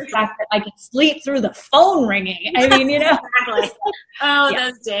miss the fact that I can sleep through the phone ringing. I mean, Exactly.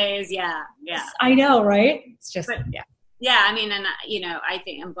 Those days. Yeah. Yeah. I know. Right. It's just, Yeah. I mean, and I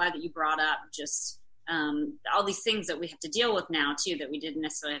think I'm glad that you brought up just, all these things that we have to deal with now too, that we didn't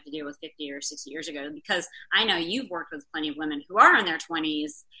necessarily have to deal with 50 or 60 years ago, because I know you've worked with plenty of women who are in their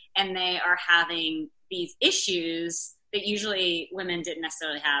 20s, and they are having these issues that usually women didn't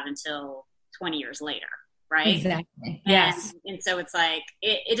necessarily have until 20 years later. Right. Exactly. Yes. And so it's like,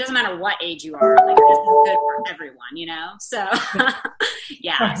 it doesn't matter what age you are, like, this is good for everyone, so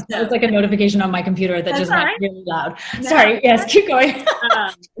yeah. So, it's like a notification on my computer that just went really loud. No, sorry. Yes. Keep going.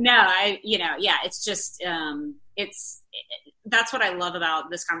 It's just, that's what I love about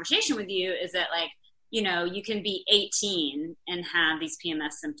this conversation with you, is that you can be 18 and have these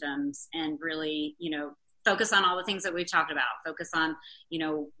PMS symptoms, and really, focus on all the things that we've talked about, focus on,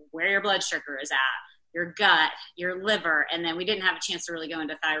 where your blood sugar is at, your gut, your liver, and then we didn't have a chance to really go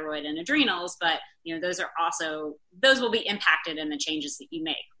into thyroid and adrenals, but those will be impacted in the changes that you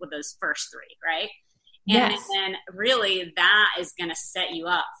make with those first three, right? And then really that is going to set you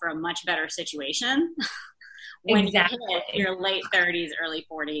up for a much better situation when you hit your late 30s, early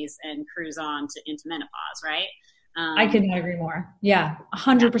 40s, and cruise on into menopause, right? I could not agree more. Yeah,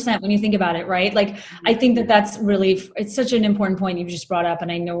 100% when you think about it, right? Like, I think that's really, it's such an important point you just brought up, and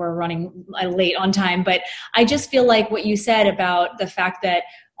I know we're running late on time, but I just feel like what you said about the fact that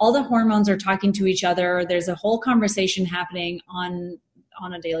all the hormones are talking to each other, there's a whole conversation happening on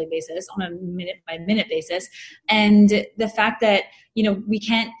a daily basis, on a minute by minute basis. And the fact that, we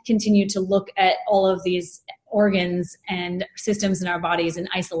can't continue to look at all of these organs and systems in our bodies in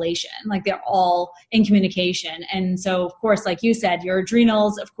isolation. Like they're all in communication. And so, of course, like you said, your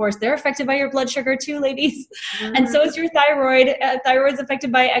adrenals, of course, they're affected by your blood sugar too, ladies. Mm-hmm. And so is your thyroid. Thyroid's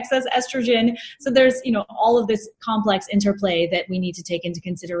affected by excess estrogen. So there's, all of this complex interplay that we need to take into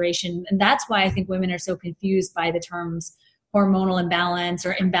consideration. And that's why I think women are so confused by the terms hormonal imbalance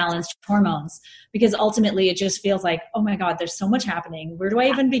or imbalanced hormones, because ultimately it just feels like, oh my God, there's so much happening. Where do I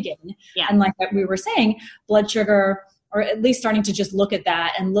even begin? Yeah. And like we were saying, blood sugar, or at least starting to just look at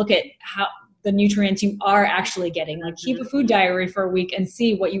that and look at how the nutrients you are actually getting. Like keep a food diary for a week and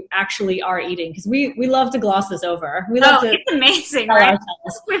see what you actually are eating. Because we love to gloss this over. We love to it's amazing, right?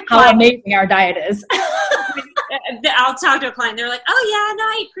 How amazing our diet is. I'll talk to a client. They're like, "Oh yeah, no,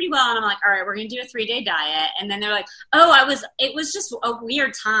 I eat pretty well." And I'm like, "All right, we're going to do a 3-day diet." And then they're like, "Oh, it was just a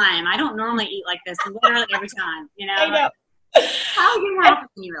weird time. I don't normally eat like this literally every time." I know. How do you have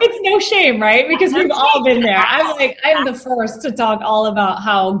It's no shame, right? Because we've all been there. I'm the first to talk all about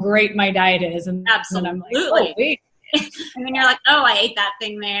how great my diet is. And absolutely. And I'm like, oh, wait. And then you're like, oh, I ate that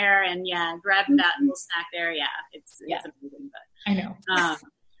thing there. And yeah, grab that little snack there. Yeah, it's amazing. But I know.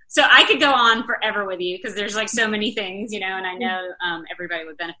 So I could go on forever with you because there's like so many things, and I know everybody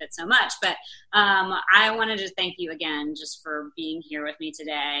would benefit so much. But I wanted to thank you again just for being here with me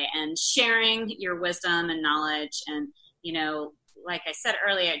today and sharing your wisdom and knowledge. And, like I said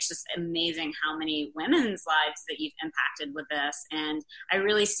earlier, it's just amazing how many women's lives that you've impacted with this. And I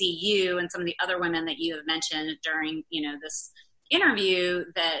really see you and some of the other women that you have mentioned during, this interview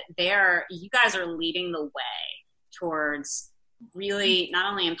that you guys are leading the way towards really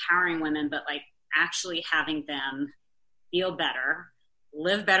not only empowering women, but like actually having them feel better,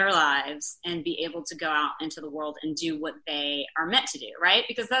 live better lives, and be able to go out into the world and do what they are meant to do, right?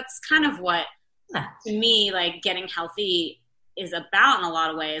 Because that's kind of what, to me, like getting healthy is about in a lot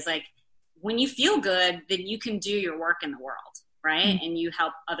of ways. Like when you feel good, then you can do your work in the world, right? Mm-hmm. And you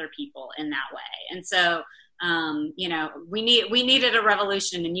help other people in that way. And so, we needed a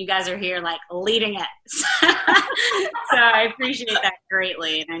revolution, and you guys are here like leading it. So I appreciate that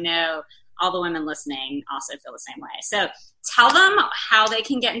greatly. And I know all the women listening also feel the same way. So tell them how they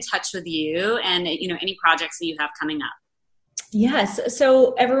can get in touch with you and, any projects that you have coming up. Yes.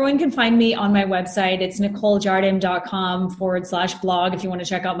 So everyone can find me on my website. It's NicoleJardim.com/blog if you want to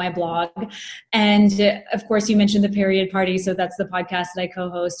check out my blog. And of course, you mentioned the Period Party. So that's the podcast that I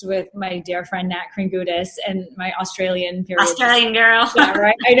co-host with my dear friend, Nat Kringudis, and my Australian girl. Yeah,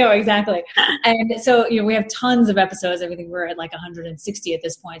 right. I know, exactly. And so, we have tons of episodes. I think we're at like 160 at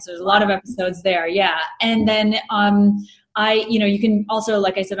this point. So there's a lot of episodes there. Yeah. And then, you can also,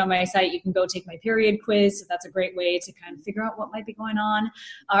 like I said on my site, you can go take my period quiz. So that's a great way to kind of figure out what might be going on,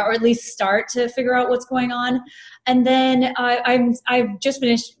 or at least start to figure out what's going on. And then I've just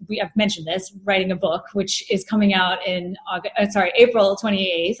finished, I've mentioned this, writing a book, which is coming out in April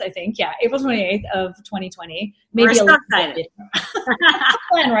 28th, I think. Yeah, April 28th of 2020. Maybe we're so excited.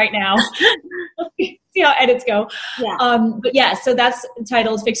 Plan right now. See how edits go. Yeah. But yeah, so that's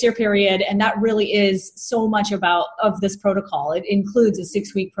titled Fix Your Period. And that really is so much of this protocol. It includes a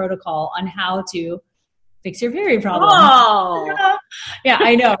 6-week protocol on how to fix your period problem. Oh. Yeah,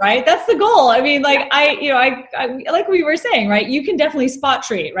 I know, right? That's the goal. I mean, like I like we were saying, right? You can definitely spot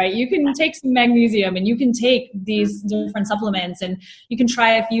treat, right? You can take some magnesium and you can take these different supplements and you can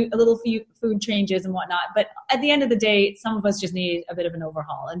try a few food changes and whatnot. But at the end of the day, some of us just need a bit of an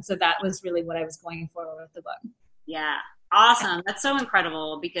overhaul. And so that was really what I was going for with the book. Yeah. Awesome. That's so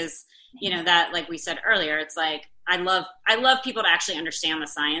incredible because, that, like we said earlier, it's like, I love people to actually understand the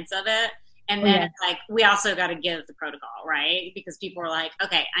science of it. And then it's like, we also got to give the protocol, right? Because people are like,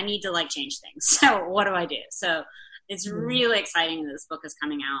 okay, I need to like change things. So what do I do? So it's really exciting that this book is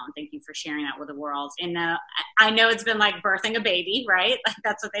coming out. And thank you for sharing that with the world. And I know it's been like birthing a baby, right? Like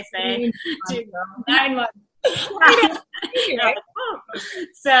that's what they say. 9 months.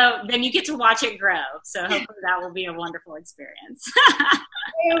 So then you get to watch it grow. So hopefully that will be a wonderful experience. I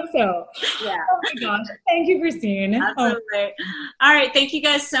hope so. Yeah. Oh my gosh. Thank you, Christine. Absolutely. All right. Thank you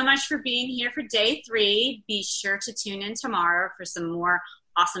guys so much for being here for day 3. Be sure to tune in tomorrow for some more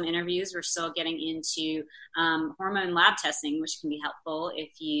awesome interviews. We're still getting into hormone lab testing, which can be helpful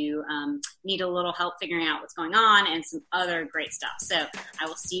if you need a little help figuring out what's going on and some other great stuff. So I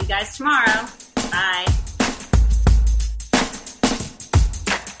will see you guys tomorrow. Bye.